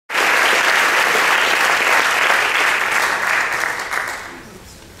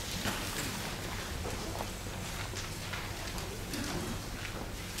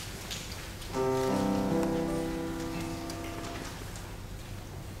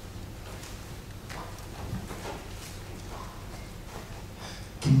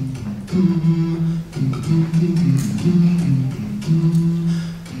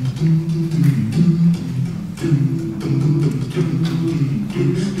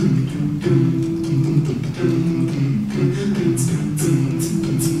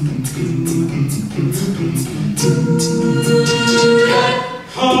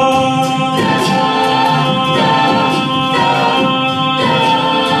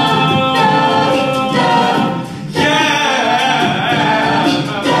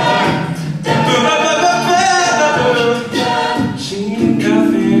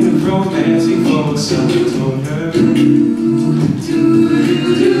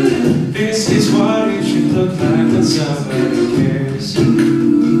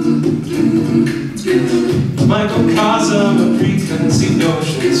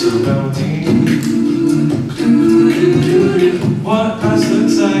melody. What us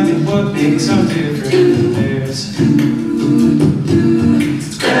looks like and what makes us different. There's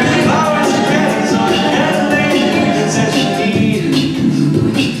flowers and pennies on the ladies that she needed.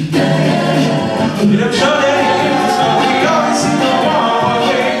 You don't show that it's what we always see the one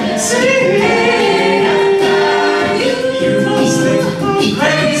way. See, you must think I'm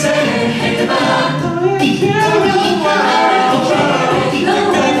crazy. About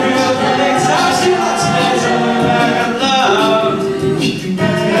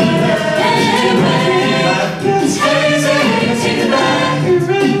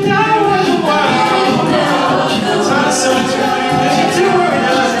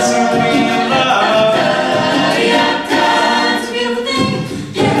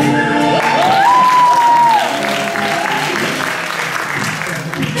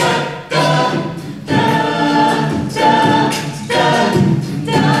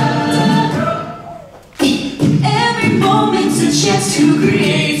to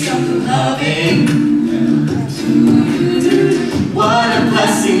create something loving. What a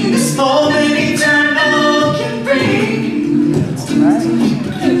blessing this moment eternal can bring.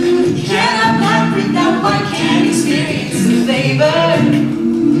 Cannot black without white, can't experience the flavor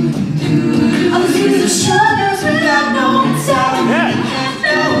of the fruits of struggles without knowing sour. Can't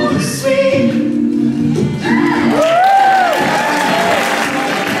know the sweet.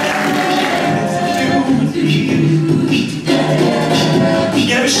 You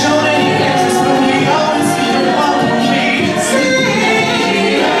never showed any interest, but we always see the one we see.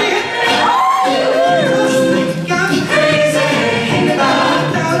 You must think I'm crazy about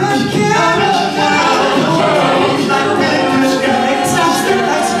how I care about the world. Like really wish I could make it stop still.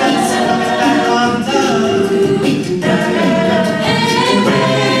 I spend some of it back on love.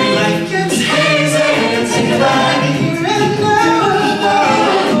 Like it's hazy, take a ride here and now.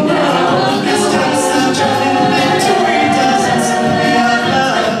 It's time to stop driving the victory doesn't seem to be our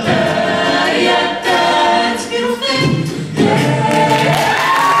love.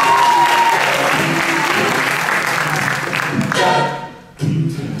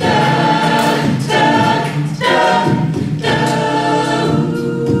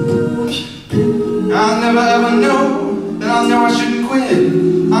 I'll never ever know that I'll know I shouldn't quit.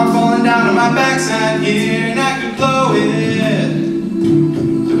 I'm falling down on my backside here and I could blow it.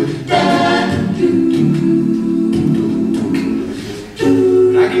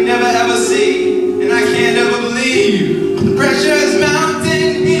 And I can never ever see, and I can't ever believe, but the pressure is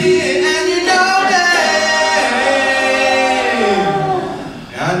mounting here, and you know that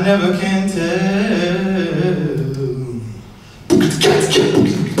I never can